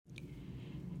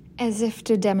as if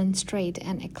to demonstrate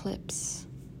an eclipse.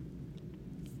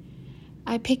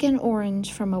 I pick an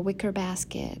orange from a wicker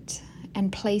basket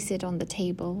and place it on the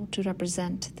table to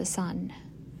represent the sun.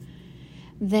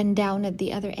 Then down at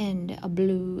the other end, a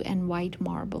blue and white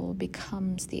marble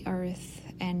becomes the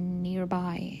earth, and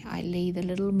nearby I lay the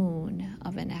little moon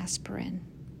of an aspirin.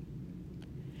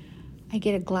 I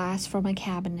get a glass from a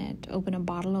cabinet, open a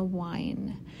bottle of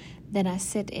wine, then I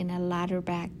sit in a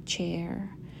ladder-backed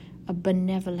chair, a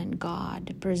benevolent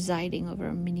God presiding over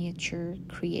a miniature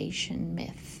creation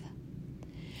myth.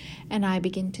 And I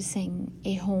begin to sing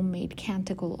a homemade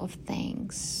canticle of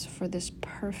thanks for this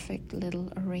perfect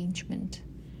little arrangement,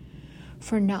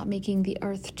 for not making the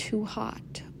earth too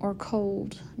hot or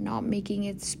cold, not making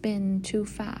it spin too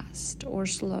fast or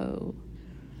slow,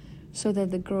 so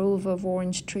that the grove of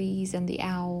orange trees and the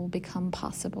owl become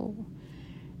possible,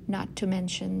 not to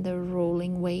mention the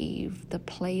rolling wave, the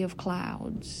play of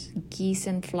clouds, geese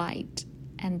in flight,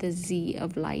 and the Z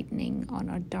of lightning on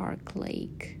a dark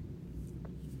lake.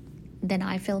 Then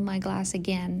I fill my glass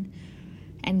again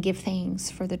and give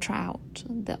thanks for the trout,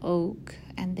 the oak,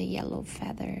 and the yellow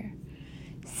feather,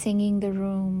 singing the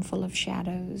room full of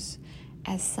shadows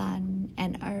as sun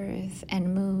and earth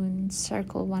and moon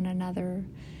circle one another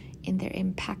in their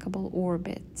impeccable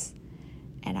orbits,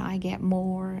 and I get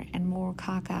more and more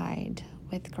cockeyed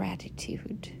with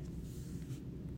gratitude.